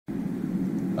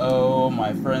Oh,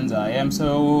 my friends, I am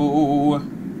so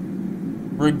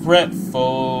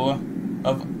regretful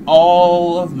of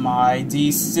all of my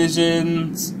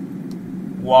decisions.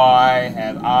 Why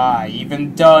have I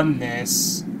even done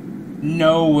this?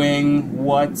 Knowing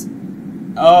what...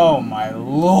 Oh, my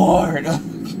lord.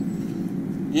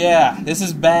 Yeah, this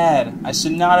is bad. I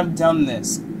should not have done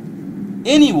this.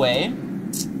 Anyway,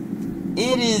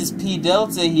 it is P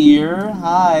Delta here.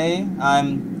 Hi,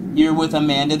 I'm here with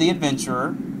Amanda the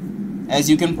Adventurer, as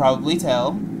you can probably tell.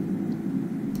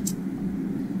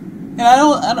 And I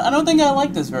don't think I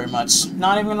like this very much.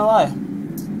 Not even gonna lie.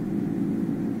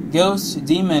 Ghost,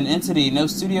 demon, entity, no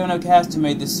studio, no cast who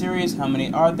made this series. How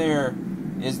many are there?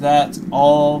 Is that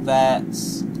all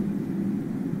that's...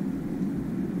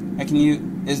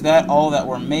 Is that all that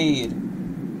were made?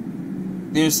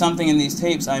 There's something in these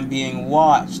tapes. I'm being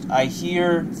watched. I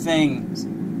hear things.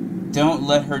 Don't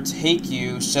let her take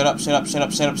you. Shut up, shut up, shut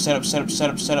up, shut up, shut up, shut up, shut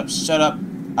up, shut up, shut up.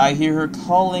 I hear her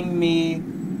calling me.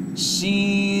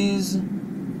 She's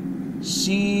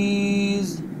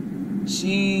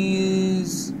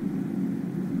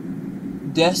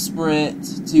desperate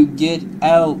to get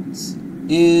out.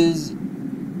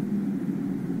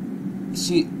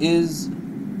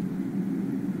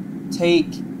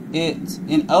 Take it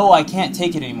in. Oh, I can't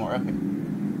take it anymore. Okay.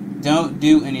 Don't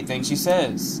do anything she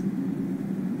says.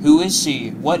 Who is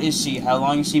she? What is she? How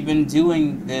long has she been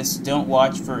doing this? Don't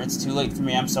watch for it's too late for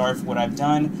me. I'm sorry for what I've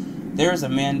done. There's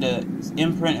Amanda's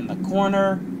imprint in the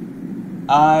corner.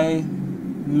 I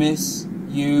miss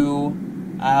you.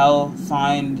 I'll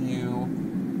find you.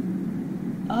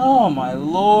 Oh my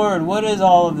lord, what is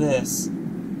all of this?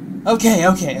 Okay.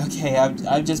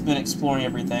 I've just been exploring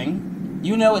everything.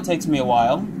 You know it takes me a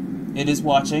while. It is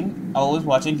watching, always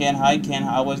watching, can't hide,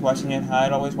 always watching, can't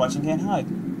hide, always watching, can't hide.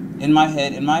 In my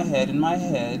head, I'll, in my head, in my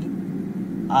head,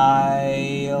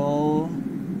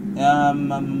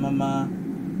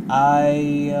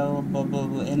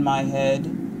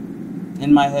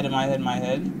 in my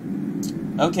head.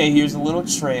 Okay, here's a little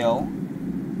trail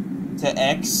to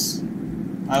X.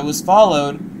 I was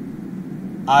followed.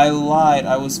 I lied,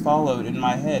 I was followed in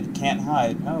my head, can't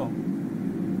hide, oh.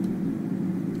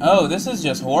 Oh, this is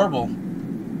just horrible.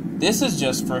 This is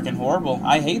just freaking horrible.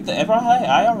 I hate that.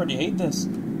 I already hate this.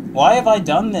 Why have I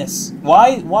done this?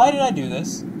 Why did I do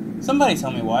this? Somebody tell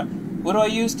me why. What do I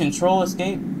use? Control,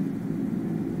 escape?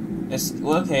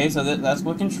 Okay, so that's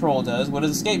what control does. What does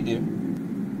escape do?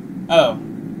 Oh,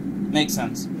 makes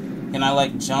sense. Can I,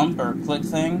 like, jump or click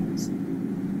things?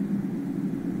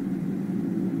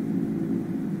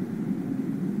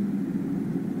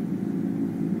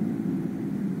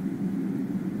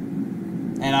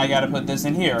 And I gotta put this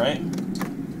in here, right?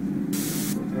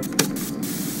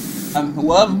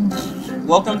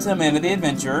 Welcome to Amanda the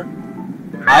Adventurer.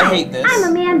 Hi, I hate this. I'm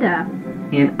Amanda.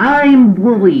 And I'm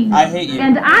Wooly. I hate you.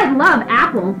 And I love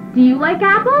apples. Do you like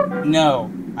apples? No.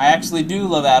 I actually do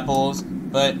love apples,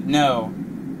 but no.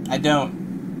 I don't.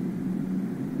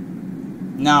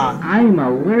 Nah. I'm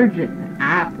allergic to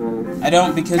apples. I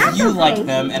don't because That's you okay. like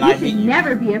them and I hate you.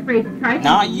 Never be afraid to try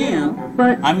Not something you. new.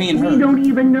 But I mean her. we don't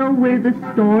even know where the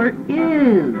store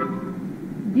is.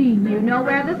 Do you know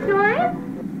where the store is?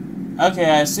 Okay,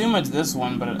 I assume it's this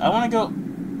one, but I want to go...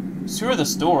 Screw the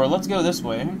store, let's go this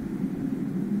way.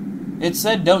 It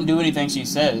said don't do anything she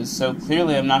says, so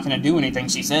clearly I'm not going to do anything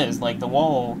she says. Like, the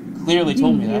wall clearly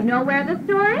told me that. Do you know where the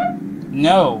store is?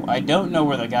 No, I don't know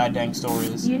where the goddamn store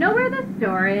is. Do you know where the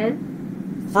store is?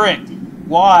 Frick.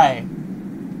 Why?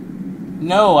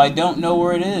 No, I don't know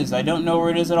where it is. I don't know where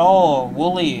it is at all.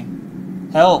 Wooly.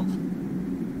 Help.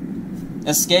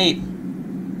 Escape.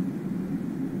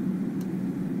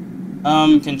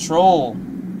 Control.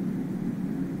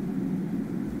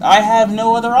 I have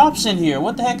no other option here.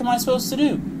 What the heck am I supposed to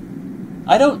do?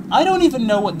 I don't even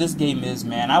know what this game is,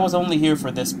 man. I was only here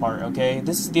for this part, okay?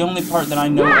 This is the only part that I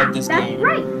know of this game.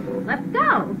 Yeah, that's right. Let's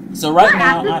go. So right We're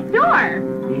now, at the store.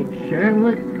 It sure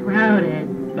looks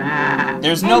crowded. Bah.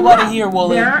 There's Hey, nobody look, here,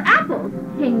 Wooly. There are apples.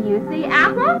 Can you see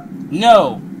apples?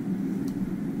 No.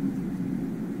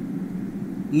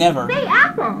 Never. Say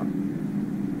apple.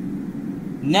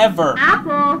 Never.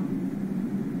 Apple.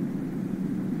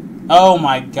 Oh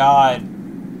my god.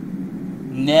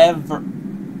 Never.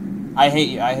 I hate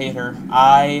you. I hate her.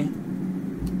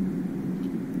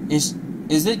 Is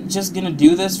it just gonna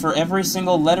do this for every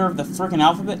single letter of the frickin'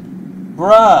 alphabet?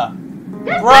 Bruh.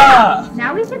 Good Bruh. job.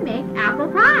 Now we can make apple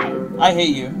pie. I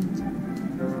hate you.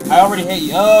 I already hate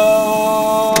you.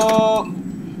 Oh.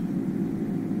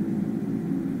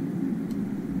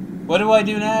 What do I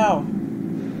do now?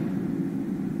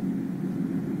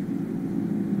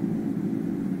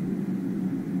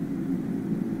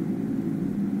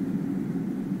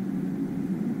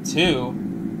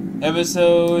 2.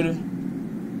 Episode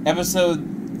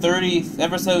 30,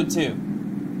 episode 2.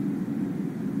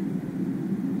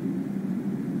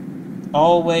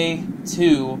 All the way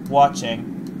to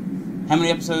watching. How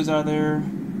many episodes are there?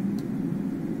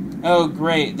 Oh,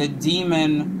 great. The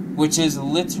demon, which is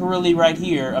literally right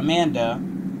here, Amanda,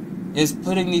 is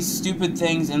putting these stupid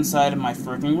things inside of my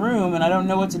freaking room, and I don't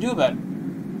know what to do about it.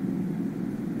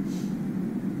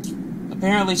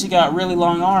 Apparently she got really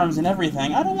long arms and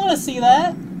everything. I don't want to see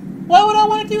that. Why would I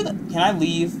want to do that? Can I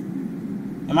leave?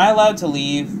 Am I allowed to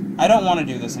leave? I don't want to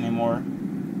do this anymore.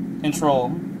 Control.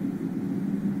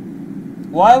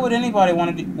 Why would anybody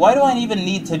want to do... Why do I even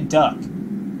need to duck?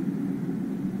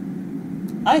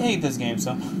 I hate this game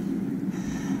so much.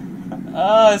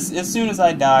 As soon as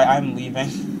I die, I'm leaving.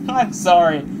 I'm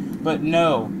sorry, but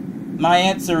no. My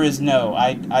answer is no.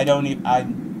 I don't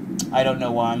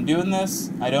know why I'm doing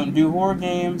this. I don't do horror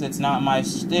games. It's not my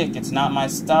shtick. It's not my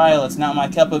style. It's not my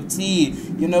cup of tea.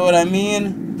 You know what I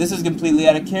mean? This is completely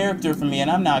out of character for me, and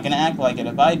I'm not gonna act like it.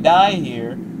 If I die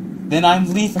here, then I'm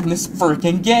leaving this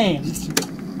freaking game.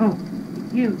 Oh,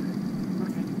 you.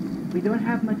 Okay, we don't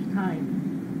have much time.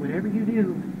 Whatever you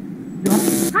do,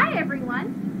 don't... Hi,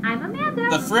 everyone. I'm Amanda.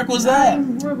 The frick was that?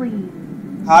 I'm Wooly.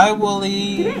 Hi,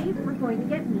 Wooly. Today, we're going to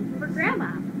get meat for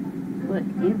Grandma. But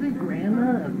isn't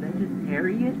Grandma a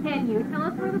vegetarian? Can you tell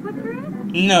us where the butcher is?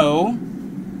 No.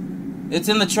 It's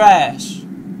in the trash.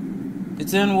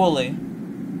 It's in Wooly.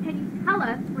 Can you tell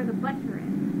us where the butcher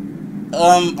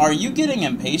is? Are you getting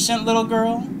impatient, little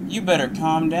girl? You better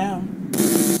calm down.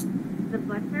 The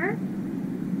butcher?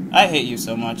 I hate you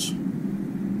so much.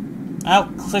 I'll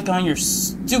click on your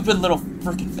stupid little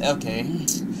freaking... Okay.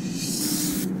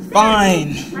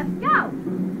 Fine. Let's go.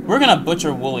 We're gonna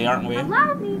butcher Wooly, aren't we?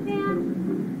 Hello, meat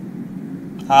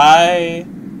man. Hi.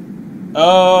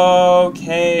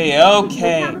 Okay, Can you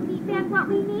okay. tell the meat man what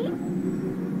we need?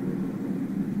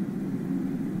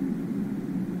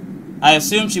 I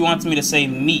assume she wants me to say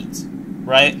meat,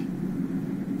 right?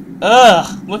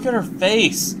 Ugh, look at her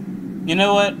face. You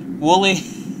know what, Wooly?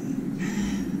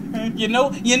 You know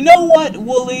what,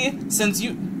 Wooly?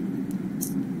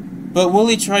 But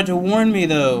Wooly tried to warn me,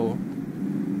 though.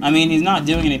 I mean, he's not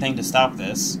doing anything to stop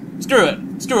this. Screw it.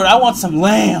 I want some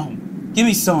lamb. Give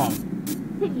me some.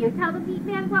 Can you tell the meat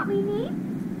man what we need?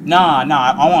 Nah,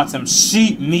 I want some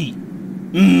sheep meat.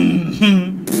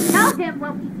 Tell him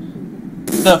what we need.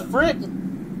 The frick?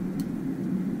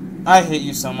 I hate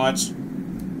you so much.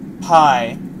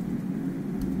 Pie.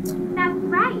 That's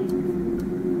right.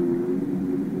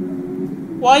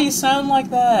 Why you sound like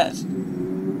that?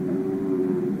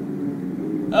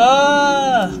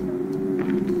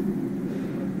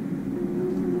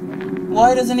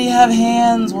 Why doesn't he have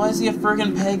hands? Why is he a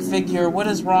friggin' peg figure? What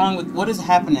is wrong with... What is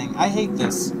happening? I hate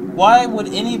this. Why would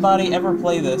anybody ever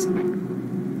play this?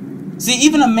 See,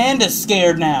 even Amanda's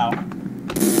scared now.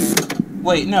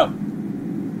 Wait, no.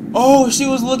 Oh, she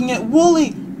was looking at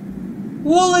Wooly!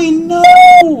 Wooly,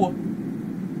 no!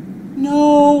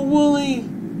 No, Wooly!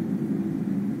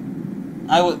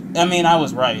 I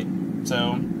was right.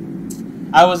 So...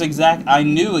 I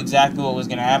knew exactly what was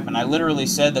going to happen. I literally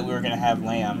said that we were going to have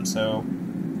lamb, so...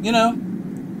 You know,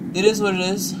 it is what it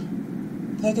is.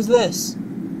 The heck is this?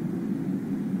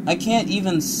 I can't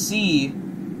even see...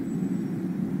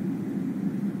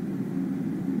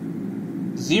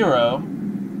 0,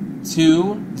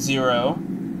 2, 0.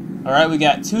 Alright, we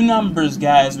got two numbers,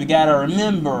 guys. We gotta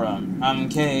remember them.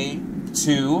 Okay,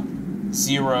 2,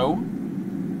 0.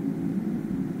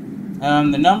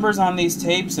 The numbers on these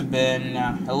tapes have been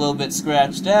a little bit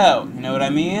scratched out. You know what I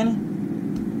mean?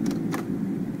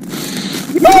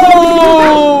 The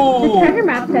treasure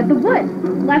map said the woods.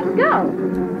 Let's go.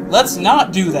 Let's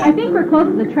not do that. I think we're close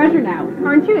to the treasure now.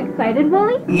 Aren't you excited,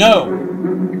 Wooly? No.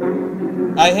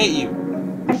 I hate you.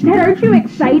 I said, aren't you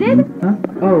excited? Huh?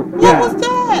 Oh, What yeah. was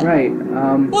that? Right,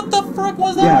 What the frick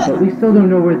was yeah, that? but we still don't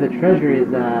know where the treasure is,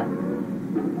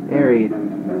 buried.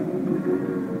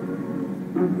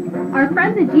 Our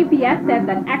friend the GPS said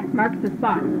that X marks the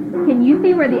spot. Can you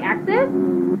see where the X is?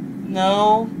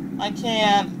 No, I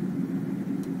can't.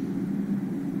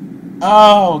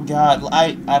 Oh God,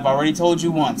 I've already told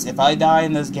you once. If I die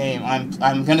in this game,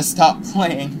 I'm gonna stop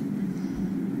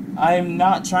playing. I'm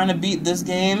not trying to beat this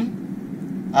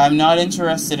game. I'm not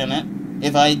interested in it.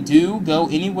 If I do go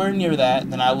anywhere near that,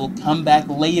 then I will come back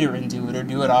later and do it, or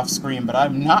do it off screen. But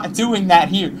I'm not doing that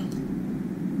here.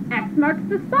 X marks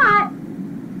the spot.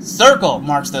 Circle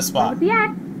marks the With spot. the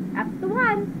X. That's the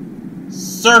one.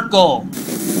 Circle.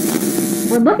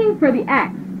 We're looking for the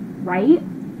X, right?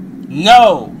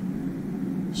 No.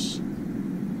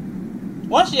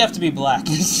 Why does she have to be black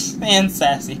and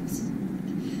sassy?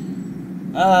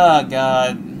 Oh,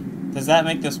 God. Does that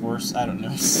make this worse? I don't know.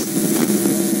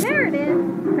 There it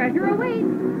is. Treasure awaits.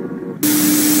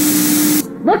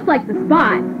 Looks like the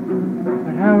spot.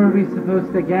 But how are we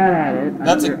supposed to get at it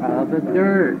under all the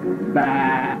dirt?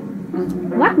 Bah.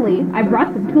 Luckily, I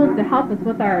brought some tools to help us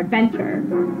with our adventure.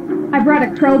 I brought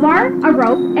a crowbar, a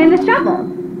rope, and a shovel.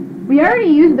 We already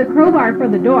used the crowbar for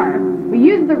the door. We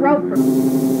used the rope for...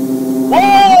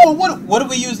 Whoa! What did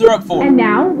we use the rope for? And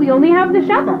now, we only have the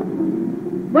shovel.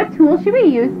 What tool should we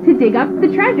use to dig up the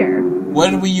treasure? What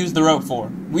did we use the rope for?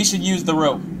 We should use the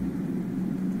rope.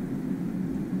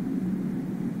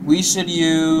 We should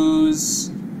use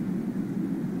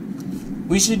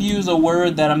a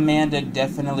word that Amanda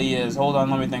definitely is. Hold on,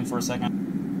 let me think for a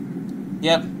second.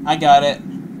 Yep, I got it.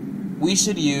 We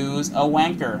should use a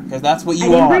wanker, because that's what you I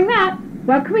didn't are. bring that.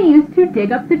 What can we use to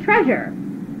dig up the treasure?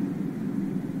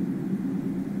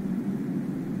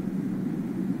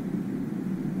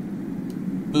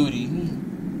 Booty.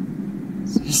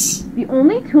 The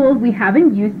only tool we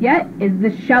haven't used yet is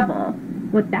the shovel.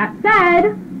 With that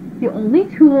said, the only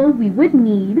tool we would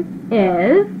need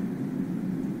is...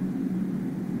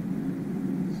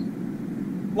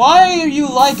 Why are you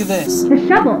like this? the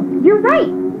shovel. You're right.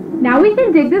 Now we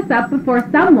can dig this up before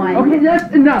someone... Okay,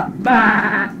 that's enough.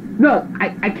 Bah. No,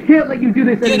 I can't let you do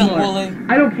this Get him, anymore. Wooly.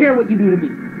 I don't care what you do to me.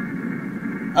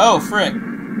 Oh, frick.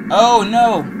 Oh,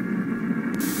 no.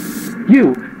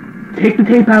 You, take the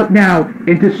tape out now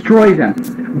and destroy them.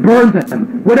 Burn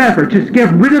them. Whatever. Just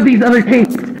get rid of these other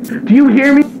tapes. Do you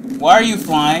hear me? Why are you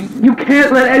flying? You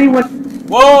can't let anyone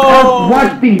Whoa!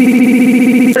 watch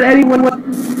these. Let anyone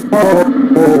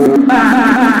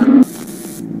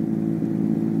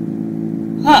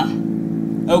Huh.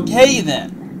 Okay, then.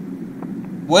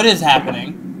 What is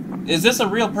happening? Is this a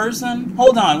real person?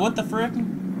 Hold on, what the frick?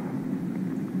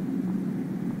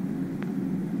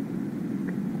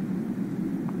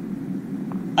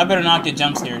 I better not get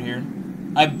jump scared here.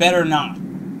 I better not.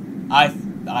 I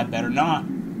better not.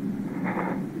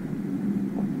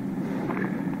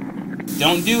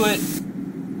 Don't do it.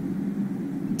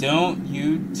 Don't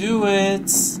you do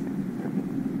it.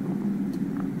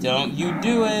 Don't you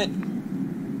do it.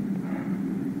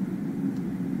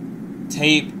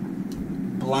 Tape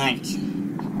blank.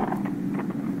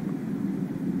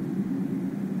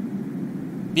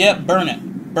 Yep, burn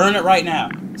it. Burn it right now.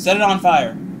 Set it on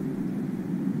fire.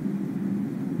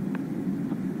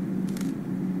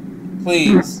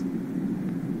 Please.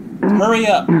 Hurry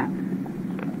up.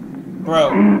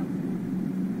 Bro.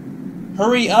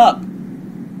 Hurry up.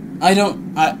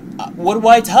 What do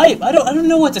I type? I don't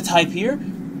know what to type here.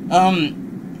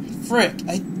 Frick.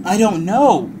 I don't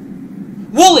know.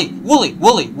 Wooly! Wooly!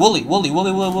 Wooly! Wooly! Wooly!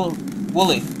 Wooly! Wooly!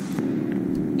 Wooly!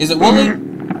 Is it Wooly?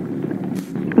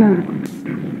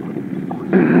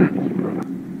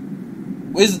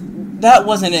 That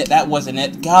wasn't it. That wasn't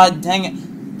it. God dang it.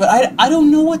 But I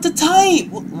don't know what to type.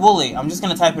 Wooly. I'm just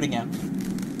gonna type it again.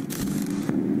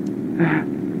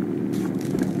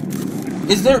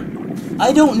 Is there...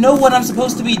 I don't know what I'm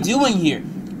supposed to be doing here.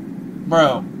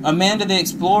 Bro. Amanda the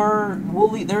Explorer.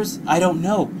 Wooly. There's... I don't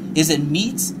know. Is it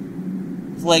meat?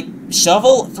 Like,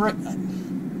 shovel?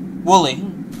 Wooly.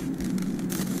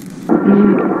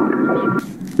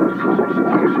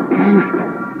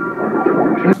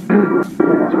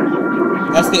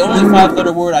 That's the only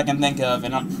 5-letter word I can think of,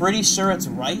 and I'm pretty sure it's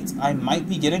right. I might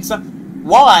be getting some...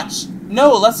 Watch!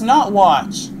 No, let's not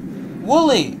watch.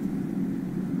 Wooly.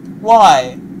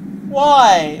 Why?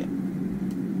 Why?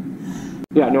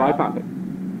 Yeah, no, I found it.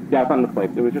 Yeah, I found the place.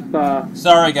 It was just,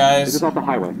 Sorry, guys. It was off the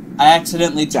highway. I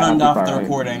accidentally turned off the sorry.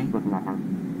 recording. It wasn't that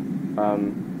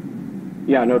hard.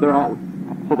 Yeah, no, they're all...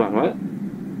 Hold on, what?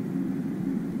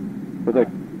 Was I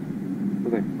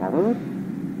followed?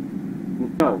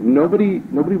 No, nobody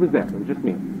was there. It was just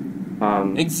me.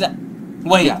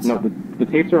 Wait. Yeah, no, the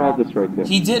tapes are all destroyed, too.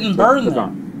 He didn't burn They're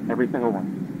them. gone. Every single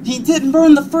one. He didn't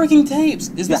burn the freaking tapes.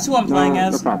 Is this who I'm playing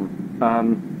as? No problem.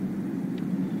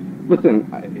 Listen,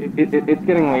 it's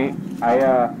getting late.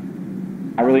 I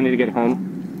really need to get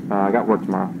home. I got work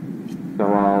tomorrow. So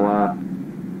I'll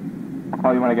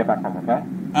call you when I get back home, okay?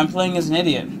 I'm playing as an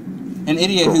idiot. An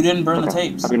idiot Cool. who didn't burn the Okay.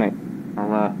 tapes. Have a good night.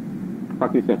 I'll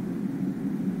talk to you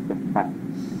soon. Okay, bye.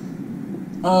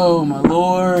 Oh, my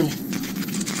lord.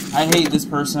 I hate this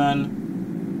person.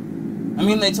 I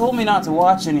mean, they told me not to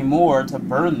watch anymore, to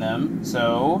burn them,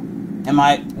 so...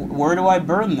 Where do I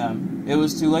burn them? It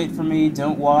was too late for me,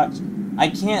 don't watch. I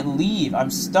can't leave. I'm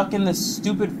stuck in this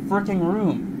stupid fricking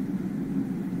room.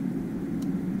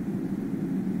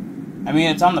 I mean,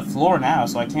 it's on the floor now,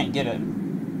 so I can't get it.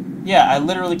 Yeah, I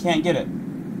literally can't get it.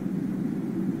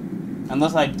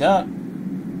 Unless I duck.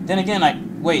 Then again,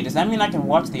 Wait, does that mean I can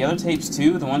watch the other tapes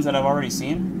too? The ones that I've already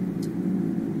seen?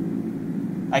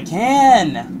 I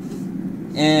can!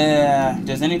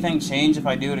 Does anything change if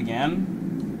I do it again?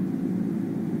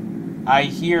 I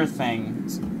hear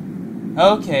things.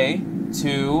 Okay.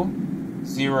 2,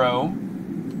 0,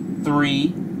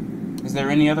 3. Is there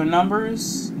any other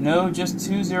numbers? No, just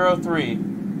 203.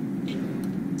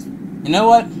 You know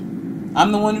what?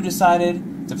 I'm the one who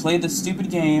decided to play this stupid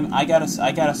game. I gotta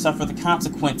suffer the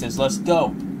consequences. Let's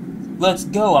go. Let's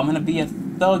go. I'm gonna be a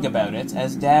thug about it,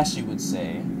 as Dashy would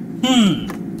say.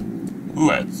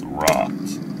 Let's rock.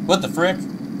 What the frick?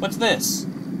 What's this?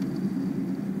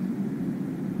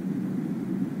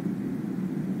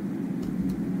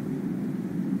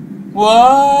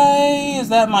 Why is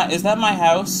that my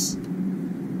house?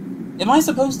 Am I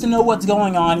supposed to know what's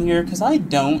going on here? Because I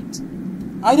don't.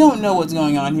 I don't know what's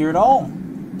going on here at all.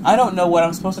 I don't know what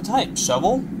I'm supposed to type.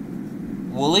 Shovel?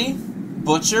 Woolly?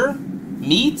 Butcher?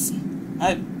 Meat?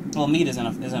 Well, meat isn't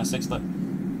a 6-letter.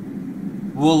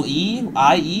 Wool-E?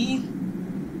 I-E?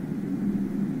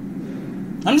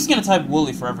 I'm just gonna type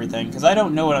woolly for everything, because I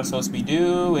don't know what I'm supposed to be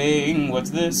doing.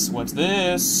 What's this? What's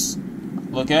this?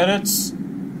 Look at it.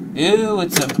 Ew,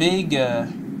 it's a big,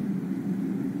 it's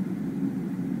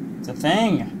a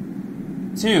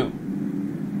thing. 2,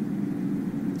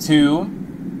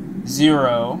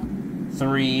 0,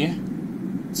 3,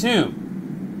 2.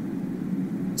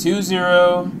 2,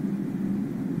 0,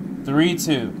 3,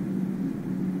 2.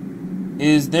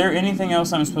 Is there anything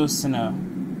else I'm supposed to know?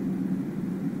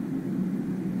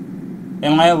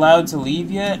 Am I allowed to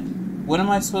leave yet? What am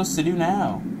I supposed to do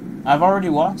now? I've already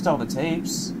watched all the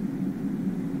tapes.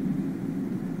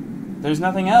 There's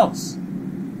nothing else.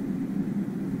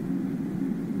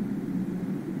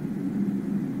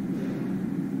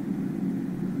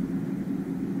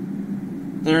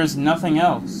 There's nothing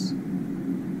else.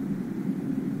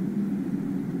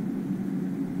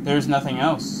 There's nothing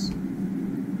else.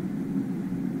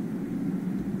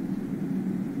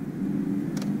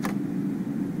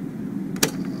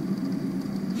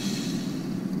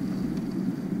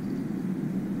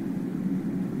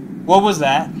 What was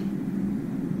that?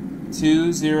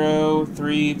 2, 0,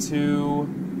 3,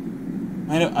 2.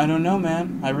 I don't know,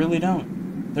 man. I really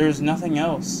don't. There's nothing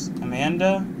else.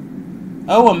 Amanda?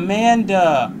 Oh,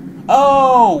 Amanda!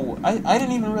 Oh! I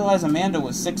didn't even realize Amanda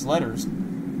was 6 letters.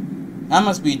 I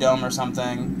must be dumb or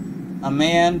something.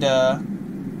 Amanda.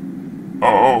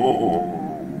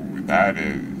 Oh, that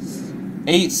is...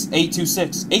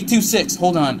 826. 826.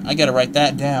 Hold on. I gotta write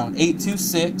that down.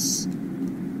 826.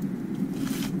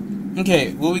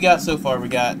 Okay, what we got so far? We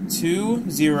got 2,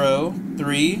 0,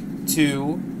 3,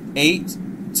 2, 8,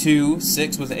 2,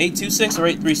 6. Was it 826 or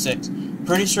 836?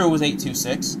 Pretty sure it was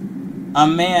 826.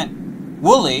 Man,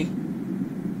 Wooly.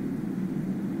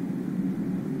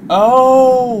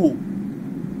 Oh!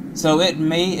 So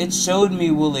it showed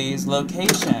me Wooly's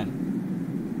location.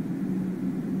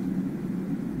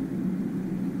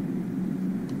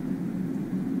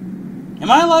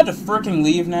 Am I allowed to frickin'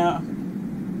 leave now?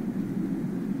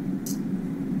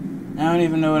 I don't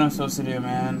even know what I'm supposed to do,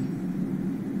 man.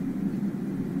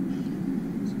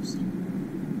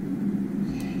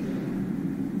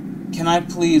 Can I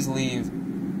please leave?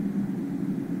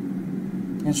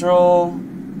 Control.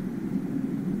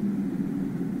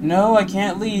 No, I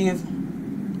can't leave.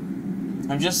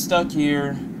 I'm just stuck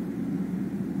here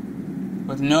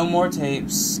with no more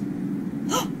tapes.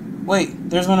 Wait,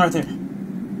 there's one right there.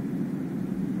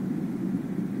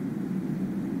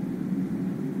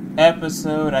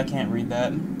 Episode, I can't read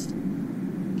that.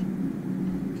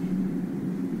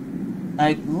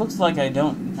 It looks like I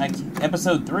don't.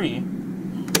 Episode 3.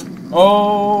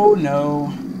 Oh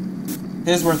no.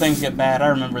 This is where things get bad. I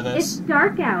remember this. It's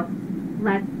dark out.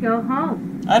 Let's go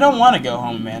home. I don't want to go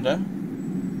home, Amanda.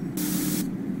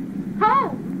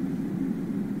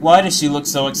 Home! Why does she look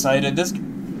so excited?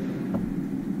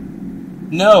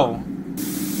 No.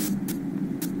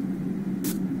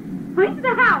 Point to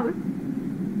the house.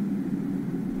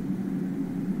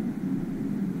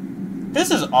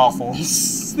 This is awful.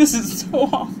 This is so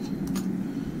awful.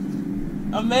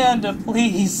 Amanda,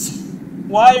 please.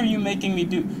 Why are you making me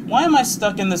do... Why am I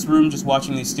stuck in this room just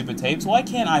watching these stupid tapes? Why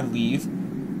can't I leave?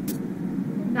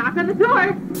 Knock on the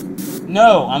door.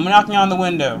 No, I'm knocking on the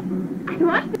window. I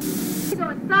want to go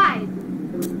inside.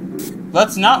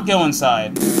 Let's not go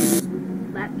inside.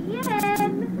 Let me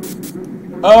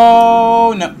in.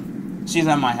 Oh, no. She's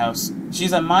at my house.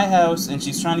 She's at my house, and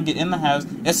she's trying to get in the house.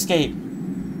 Escape.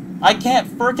 I can't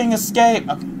freaking escape.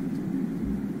 Okay.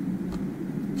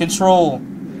 Control.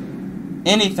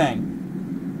 Anything.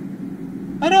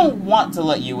 I don't want to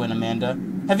let you in, Amanda.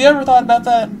 Have you ever thought about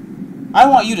that? I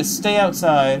want you to stay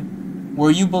outside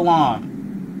where you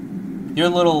belong. Your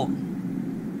little...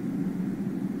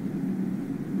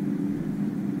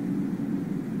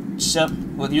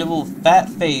 with your little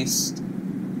fat-faced,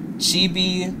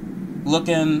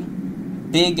 chibi-looking,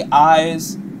 big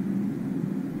eyes,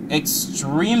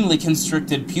 extremely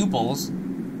constricted pupils,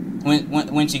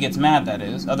 when she gets mad, that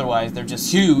is. Otherwise, they're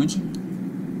just huge.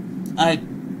 I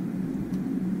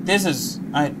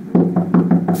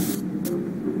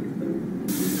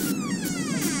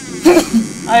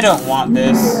don't want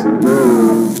this.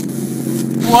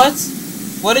 What?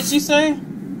 What did she say?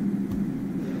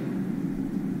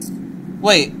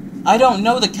 Wait, I don't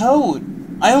know the code.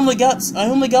 I only got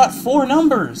 4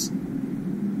 numbers.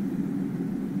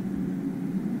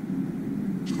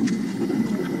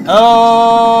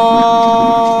 Oh.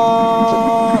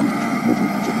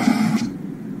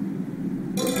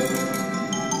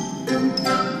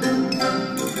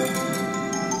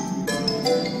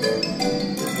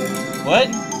 What?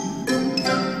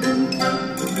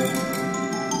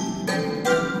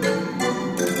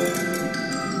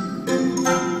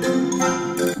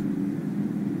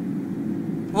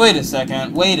 Wait a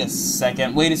second, wait a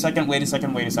second, wait a second, wait a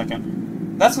second, wait a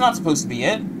second. That's not supposed to be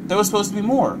it. There was supposed to be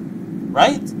more,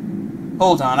 right?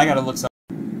 Hold on, I gotta look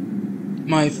something.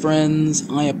 My friends,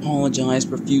 I apologize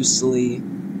profusely.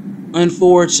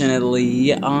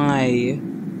 Unfortunately, I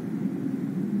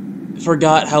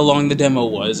forgot how long the demo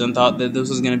was and thought that this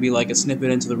was gonna be like a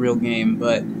snippet into the real game,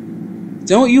 but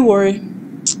don't you worry.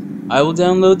 I will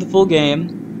download the full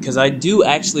game, because I do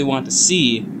actually want to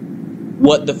see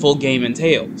what the full game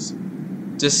entails,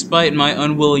 despite my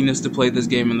unwillingness to play this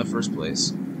game in the first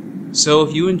place. So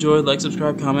if you enjoyed, like,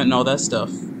 subscribe, comment, and all that stuff.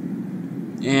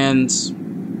 And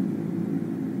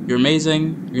you're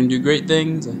amazing, you're gonna do great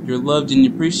things, you're loved and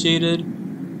appreciated.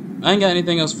 I ain't got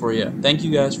anything else for you. Thank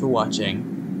you guys for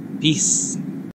watching. Peace.